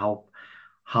see how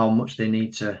much they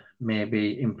need to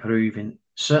maybe improve in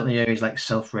certainly areas like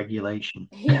self-regulation.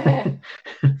 Yeah.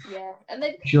 Yeah, and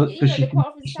then Because they she quite can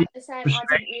often see start there saying, "I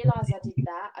didn't frustration. realise I did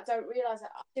that. I don't realise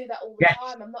that I do that all the Yes,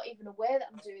 time. I'm not even aware that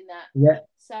I'm doing that." yeah,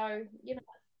 So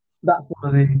that's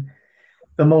one of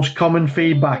the most common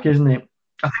feedback, mm, isn't it?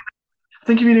 I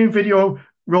think if you're doing video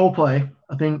role play,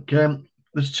 I think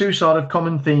there's two sort of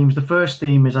common themes. The first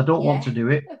theme is I don't want yeah, to do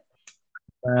it.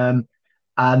 Um,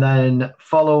 and then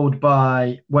followed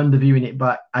by when they're viewing it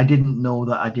back, I didn't know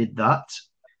that I did that.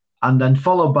 And then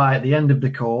followed by at the end of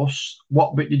the course,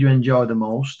 what bit did you enjoy the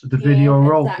most? The yeah, video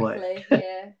role play. exactly,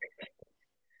 yeah,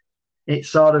 It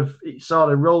sort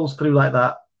of rolls through like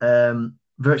that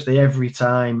virtually every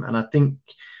time. And I think,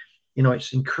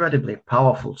 it's incredibly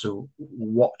powerful to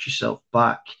watch yourself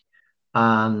back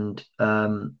and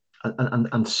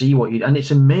and see what you, and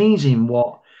it's amazing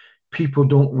what people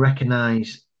don't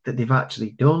recognize that they've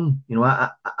actually done.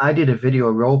 I did a video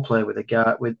role play with a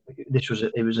guy with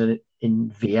in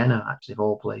Vienna, actually, of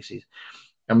all places,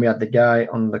 and we had the guy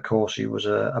on the course who was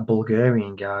a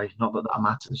Bulgarian guy. Not that that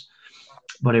matters,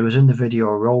 but he was in the video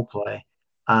role play.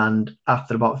 And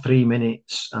after about 3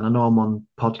 minutes, and I know I'm on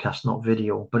podcast, not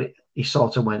video, but he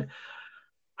sort of went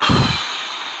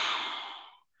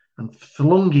and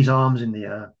flung his arms in the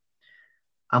air.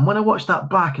 And when I watched that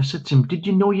back, I said to him, "Did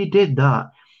you know you did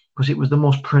that?" Because it was the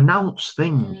most pronounced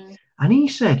thing. mm, And he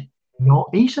said, "No."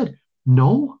 He said,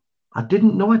 "No, I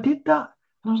didn't know I did that."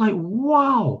 And I was like,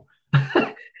 "Wow."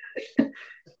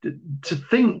 To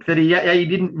think that he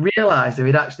didn't realize that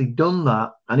he'd actually done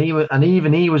that. And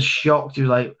even he was shocked. He was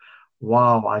like,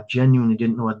 "Wow, I genuinely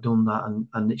didn't know I'd done that."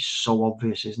 And it's so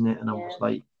obvious, isn't it? And I was yeah,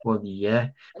 like, "Well, yeah,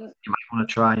 and you might want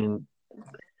to try and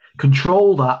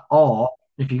control that, or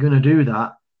if you're going to do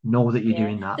that, know that you're yeah.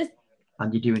 doing that The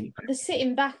and you're doing it for the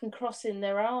sitting back and crossing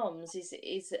their arms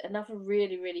is another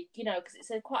really really because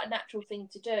it's a quite a natural thing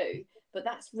to do, but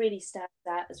that's really stands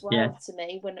out as yeah, well to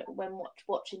me when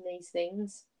watching these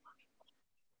things.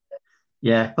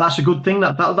 yeah. That's a good thing.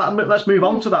 Let's move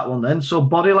on to Mm, that one then. So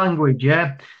body language,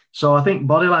 yeah. So I think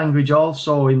body language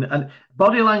also and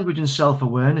body language and self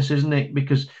awareness, isn't it?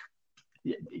 Because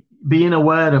being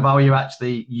aware of how you're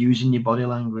actually using your body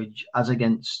language as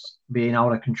against being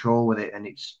out of control with it, and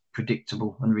it's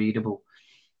predictable and readable.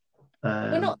 we're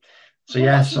Um, not so we're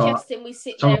yeah, not so suggesting we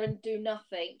sit so there and do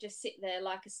nothing, just sit there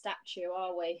like a statue,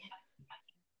 are we?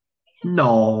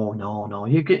 no, no, no.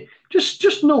 You get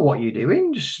just know what you're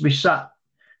doing. Just be sat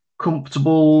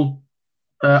comfortable.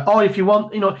 Or if you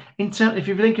want, if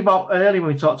you think about earlier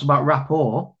when we talked about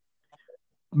rapport,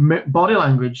 body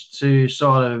language to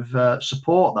sort of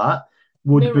support that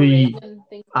would Mirroring be and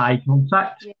things like eye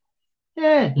contact. yeah,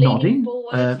 Yeah, leaning nodding.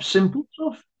 forward Simple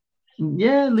stuff.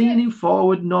 Yeah, Ge- leaning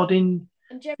forward, nodding.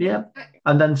 and generally Yeah,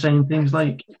 and then saying things active.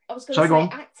 like, I was going to "Sorry, go say on."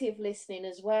 active listening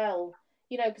as well.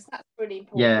 Because that's really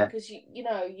important Yeah, because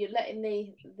you're letting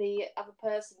the other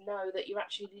person know that you're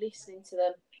actually listening to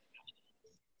them.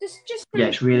 Just yeah, through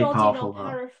it's really nodding or powerful that.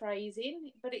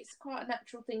 paraphrasing, but it's quite a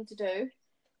natural thing to do.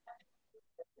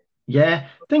 Yeah,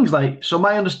 things like, so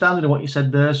my understanding of what you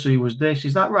said there, Sue, was this,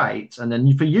 is that right? And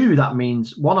then for you, that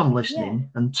means one, I'm Yeah, listening,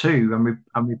 and two,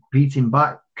 I'm repeating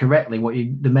back correctly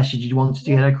the message you wanted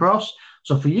to yeah, get across.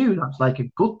 So for you, that's like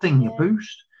a good thing, a yeah.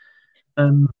 boost.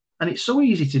 Um, and it's so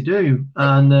easy to do. But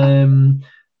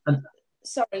And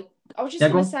sorry, I was just yeah,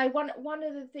 going go to on. say one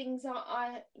of the things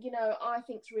I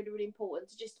think is really really important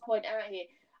to just point out here,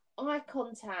 eye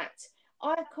contact,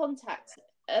 eye contact,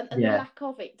 and the Yeah, lack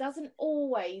of it doesn't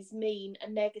always mean a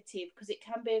negative because it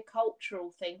can be a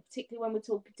cultural thing, particularly when we're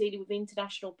talking dealing with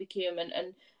international procurement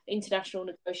and international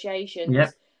yeah,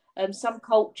 negotiations. Some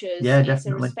cultures yeah, it's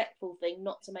a definitely. respectful thing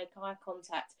not to make eye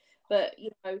contact, but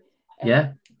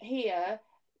Yeah. here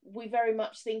we very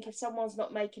much think if someone's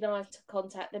not making eye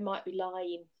contact, they might be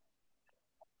lying.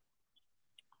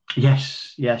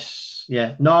 Yes, yes,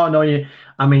 yeah. No, no, yeah.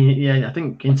 I mean, yeah, I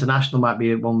think international might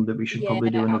be one that we should Yeah, probably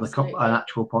do an absolutely.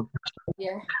 actual podcast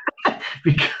Yeah,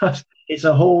 because it's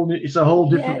a whole yeah, different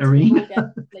different ball arena.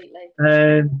 game completely.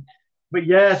 But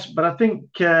yes, but I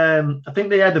think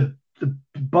the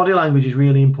body language is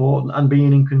really important and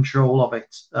being in control of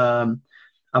it. I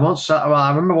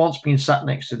remember once being sat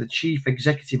next to the chief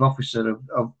executive officer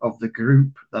of the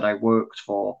group that I worked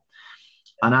for,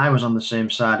 and I was on the same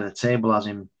side of the table as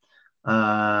him.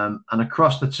 And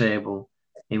across the table,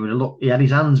 he would have looked. He had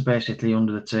his hands basically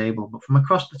under the table, but from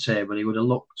across the table, he would have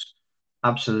looked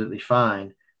absolutely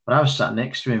fine. But I was sat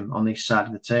next to him on this side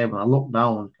of the table. And I looked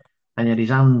down, and he had his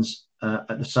hands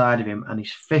at the side of him, and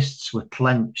his fists were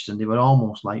clenched and they were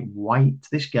almost like white.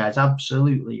 This guy's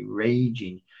absolutely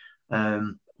raging.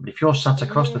 But if you're sat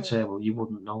across the table, you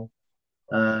wouldn't know.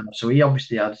 So he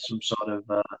obviously had some sort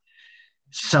of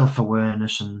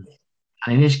self-awareness and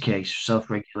in his case,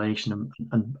 self-regulation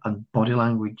and body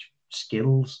language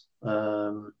skills.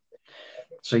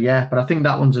 So yeah, but I think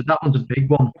that one's a big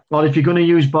one. Well, if you're going to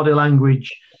use body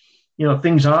language,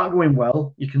 things aren't going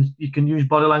well, you can use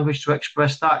body language to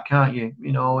express that, can't you?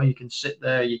 You can sit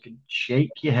there, you can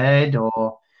shake your head,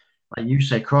 or like you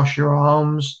say, cross your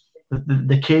arms.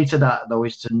 The key to that though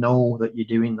is to know that you're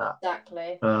doing that.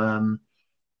 Exactly.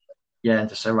 Yeah, and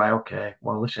to say, right, okay,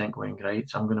 well, this ain't going great,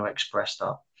 so I'm going to express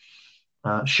that.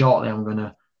 Shortly, I'm going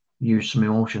to use some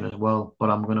emotion as well, but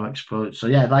I'm going to explode. So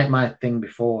yeah, like my thing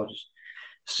before, just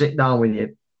sit down with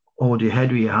you, hold your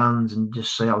head with your hands, and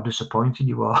just say how disappointed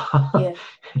you are. Yeah.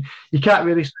 You can't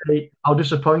really say how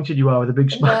disappointed you are with a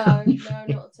big smile. No, not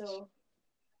at all.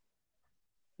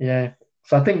 Yeah.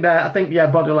 So I think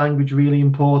body language really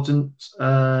important.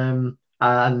 And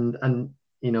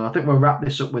I think we'll wrap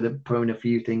this up with putting a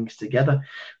few things together.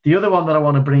 The other one that I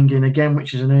want to bring in again,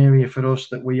 which is an area for us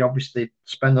that we obviously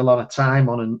spend a lot of time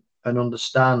on and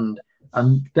understand,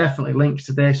 and definitely links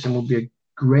to this and will be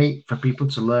great for people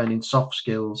to learn in soft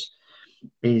skills,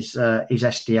 is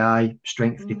SDI,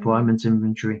 strength deployment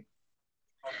inventory.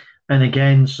 And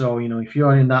again, so if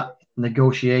you're in that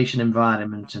negotiation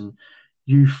environment and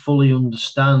you fully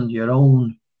understand your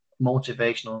own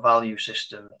motivational value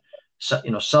system,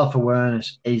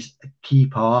 self-awareness is a key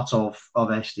part of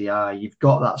SDI. You've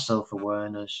got that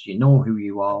self-awareness. You know who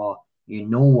you are. You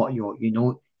know what you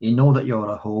know that you're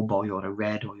a hub, or you're a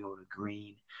red, or you're a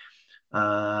green,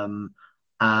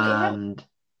 and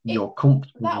you're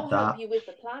comfortable that'll with that. help you with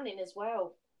the planning as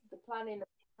well. The planning of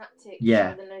tactics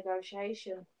Yeah. for the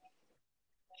negotiation.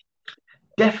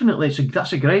 Definitely,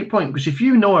 that's a great point, because if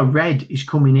you know a red is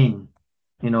coming in,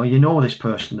 you know this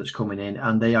person that's coming in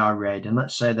and they are red, and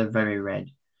let's say they're very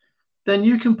red, then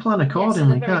you can plan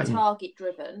accordingly, so they're very can't you? target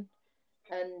driven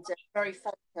and very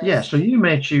focused. Yeah, so you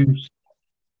may choose.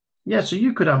 Yeah, so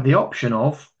you could have the option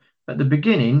of at the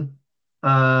beginning,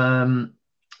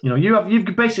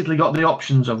 you've basically got the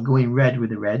options of going red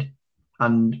with a red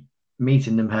and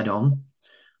meeting them head on,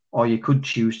 or you could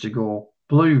choose to go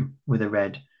blue with a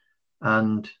red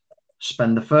and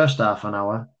spend the first half an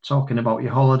hour talking about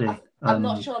your holiday. I'm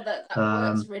not sure that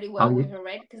works really well with a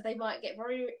red, because they might get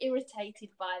very irritated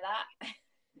by that.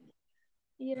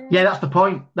 Yeah, that's the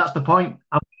point. What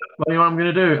I'm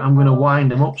going to do? I'm going to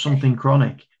wind them up something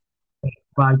chronic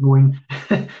by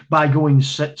going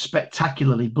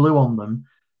spectacularly blue on them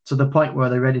to the point where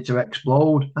they're ready to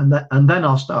explode, and then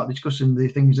I'll start discussing the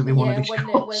things that we want to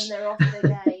discuss. when they're off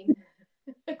their game.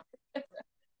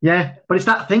 Yeah, but it's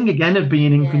that thing again of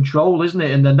being in control, isn't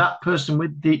it? And then that person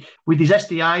with his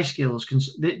SDI skills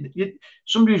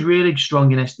somebody who's really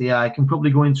strong in SDI can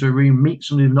probably go into a room, meet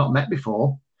somebody they've not met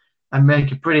before, and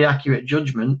make a pretty accurate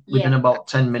judgment within about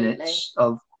 10 minutes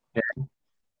of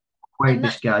weigh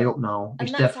this guy up now.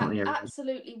 He's definitely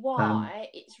absolutely why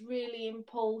it's really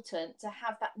important to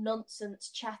have that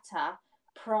nonsense chatter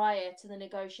prior to the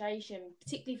negotiation,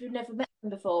 particularly if you've never met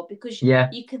them before, because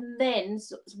you can then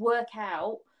work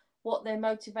out what their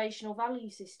motivational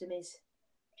value system is.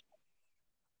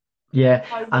 Yeah,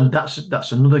 and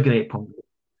that's another great point.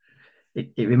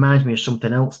 It reminds me of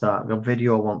something else that a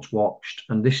video I once watched,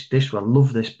 and this I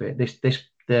love this bit.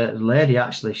 The lady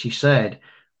actually, she said,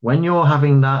 when you're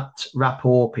having that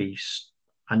rapport piece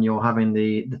and you're having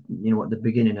the at the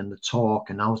beginning and the talk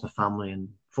and how's the family and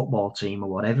football team or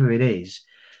whatever it is,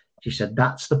 she said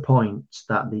that's the point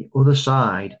that the other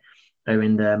side are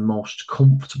in their most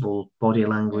comfortable body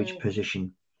language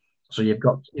position. So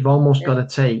you've almost got to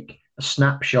take a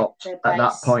snapshot at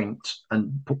that point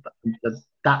and put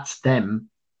that's them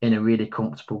in a really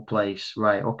comfortable place.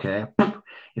 Right, okay.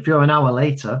 If you're an hour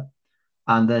later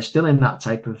and they're still in that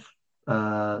type of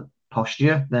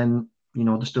posture, then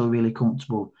they're still really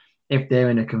comfortable. If they're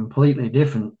in a completely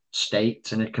different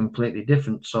state and a completely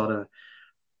different sort of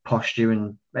posture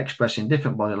and expressing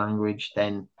different body language,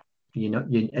 then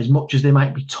as much as they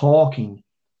might be talking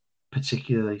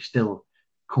particularly still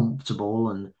comfortable,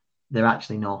 and they're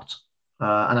actually not.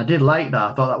 And I did like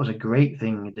that. I thought that was a great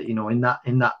thing that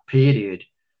in that period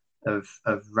of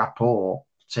rapport,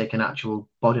 take an actual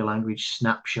body language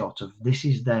snapshot of this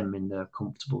is them in their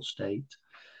comfortable state.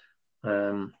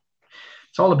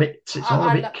 It's all a bit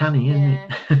canny, isn't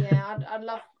it? Yeah,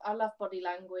 I love body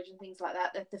language and things like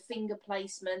that. The finger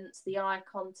placements, the eye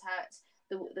contact,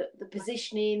 the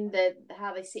positioning,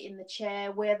 how they sit in the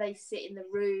chair, where they sit in the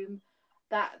room.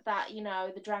 that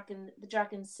the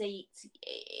dragon seat.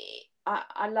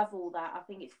 I love all that. I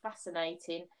think it's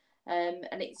fascinating, and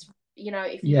it's Yeah,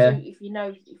 if you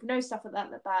know stuff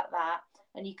about that,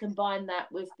 and you combine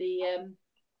that with the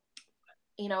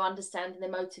understanding the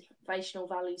motivational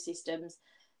value systems,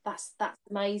 that's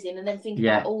amazing. And then think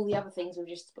about yeah, all the other things we've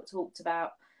just talked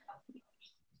about.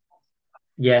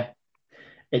 yeah.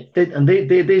 And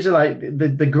these are like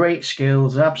the great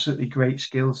skills, absolutely great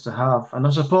skills to have. And I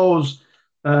suppose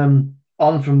on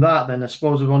from that, then I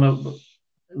suppose we want to.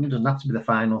 It doesn't have to be the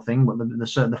final thing, but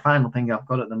the final thing I've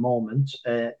got at the moment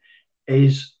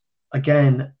is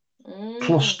again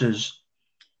clusters.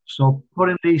 So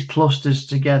putting these clusters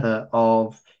together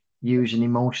of using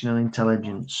emotional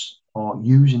intelligence or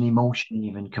using emotion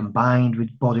even combined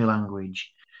with body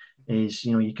language is,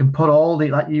 you can put all the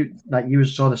like you were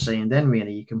sort of saying then,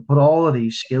 really, you can put all of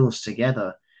these skills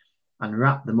together and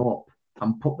wrap them up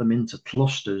and put them into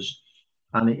clusters,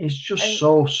 and it is just And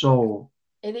so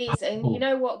it is. And you cool.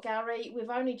 know what, Gary? We've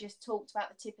only just talked about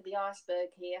the tip of the iceberg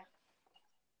here.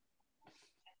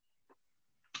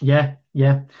 Yeah,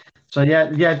 yeah. So yeah.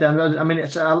 I mean,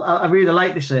 I really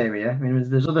like this area. I mean,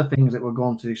 there's other things that we're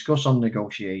going to discuss on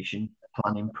negotiation,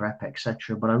 planning, prep,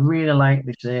 etc. But I really like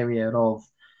this area of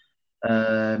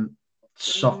um,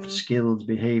 soft Mm, skills,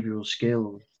 behavioural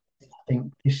skills. I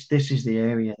think this is the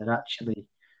area that actually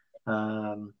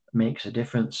makes a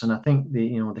difference. And I think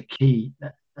the key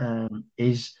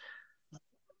is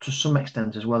to some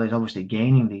extent as well is obviously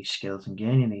gaining these skills and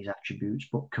gaining these attributes,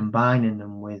 but combining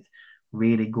them with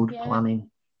really good yeah. planning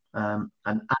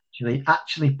and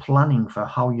actually planning for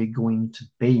how you're going to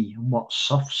be and what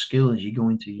soft skills you're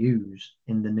going to use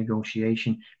in the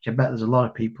negotiation. Which I bet there's a lot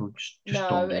of people just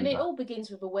don't No, do and it that. all begins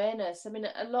with awareness. I mean,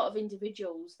 a lot of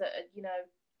individuals that are,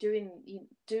 doing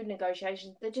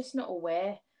negotiations, they're just not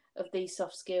aware of these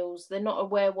soft skills. They're not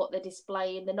aware what they're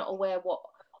displaying. They're not aware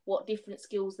what different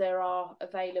skills there are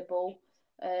available,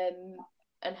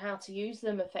 and how to use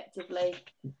them effectively,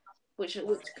 which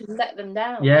can let them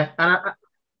down. Yeah,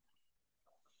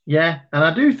 and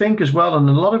I do think as well, and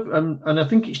a lot of and I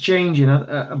think it's changing,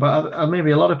 but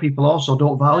maybe a lot of people also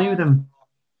don't value No, them.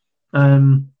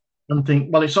 And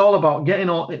think, well, it's all about getting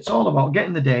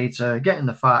the data, getting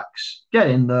the facts, get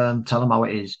in there and tell them how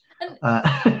it is. and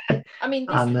Uh, I mean,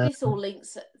 and this all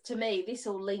links to me. This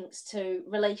all links to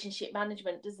relationship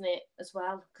management, doesn't it, as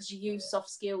well? Because you use soft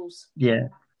skills. yeah,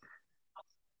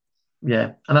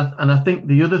 yeah, and I think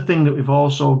the other thing that we've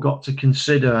also got to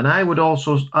consider, and I would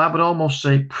almost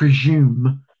say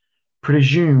presume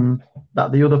that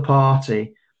the other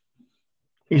party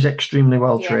is extremely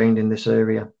well Yeah, trained in this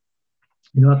area.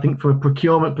 I think from a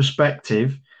procurement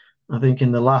perspective, I think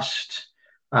in the last,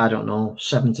 I don't know,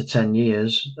 7 to 10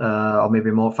 years, or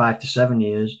maybe more, 5 to 7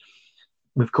 years,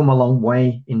 we've come a long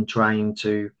way in trying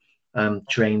to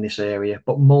train this area.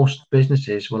 But most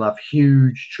businesses will have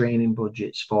huge training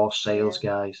budgets for yeah. sales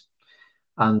guys,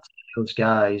 and sales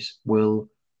guys will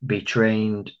be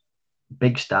trained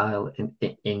big style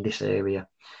in this area.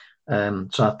 So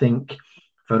I think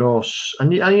for us,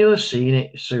 and you'll have seen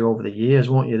it Sue over the years,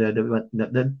 won't you?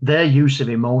 Their use of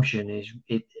emotion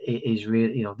it is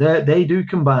really, they do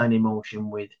combine emotion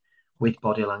with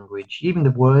body language. Even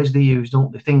the words they use,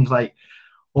 don't they? Things like,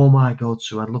 "Oh my God,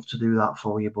 Sue, I'd love to do that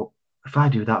for you, but if I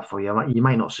do that for you, you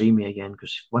might not see me again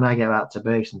because when I get back to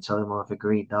base and tell them I've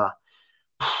agreed that,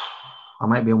 I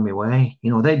might be on my way."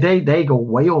 They go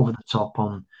way over the top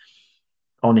on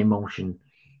emotion.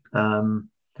 Um,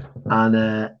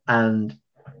 and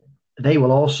they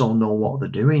will also know what they're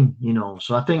doing.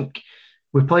 So I think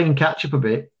we're playing catch up a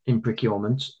bit in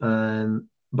procurement,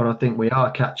 but I think we are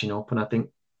catching up, and I think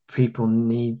people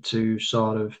need to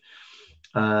sort of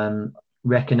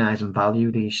recognize and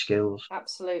value these skills.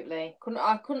 Absolutely.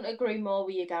 I couldn't agree more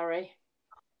with you, Gary.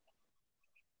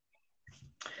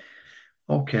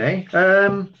 Okay.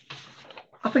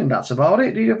 I think that's about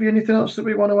it. Do you have anything else that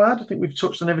we want to add? I think we've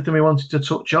touched on everything we wanted to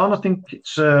touch on. I think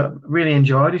it's really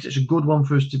enjoyed it. It's a good one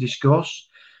for us to discuss.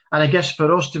 And I guess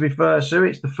for us, to be fair, Sue,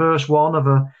 it's the first one of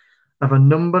a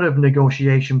number of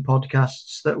negotiation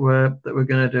podcasts that we're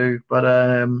going to do. But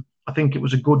I think it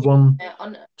was a good one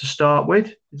to start with.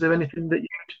 Is there anything that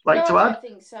you'd like No, I to don't add?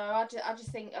 think so. I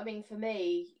just think, I mean, for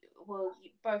me, well,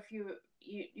 both you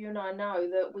and I know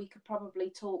that we could probably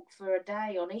talk for a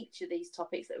day on each of these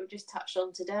topics that we've just touched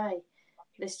on today.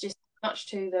 There's just much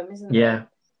to them, isn't there? Yeah,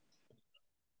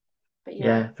 But yeah,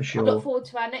 yeah, for I look sure. forward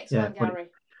to our next Yeah, one, but Gary.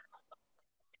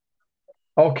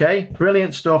 okay,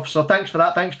 brilliant stuff. So thanks for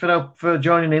that. Thanks for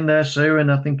joining in there, Sue.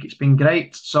 And I think it's been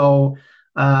great. So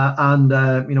In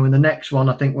the next one,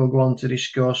 I think we'll go on to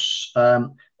discuss the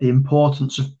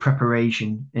importance of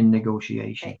preparation in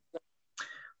negotiation.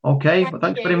 Okay, but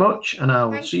thanks very much, and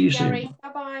I'll see you soon.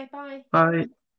 Bye-bye. Bye. Bye.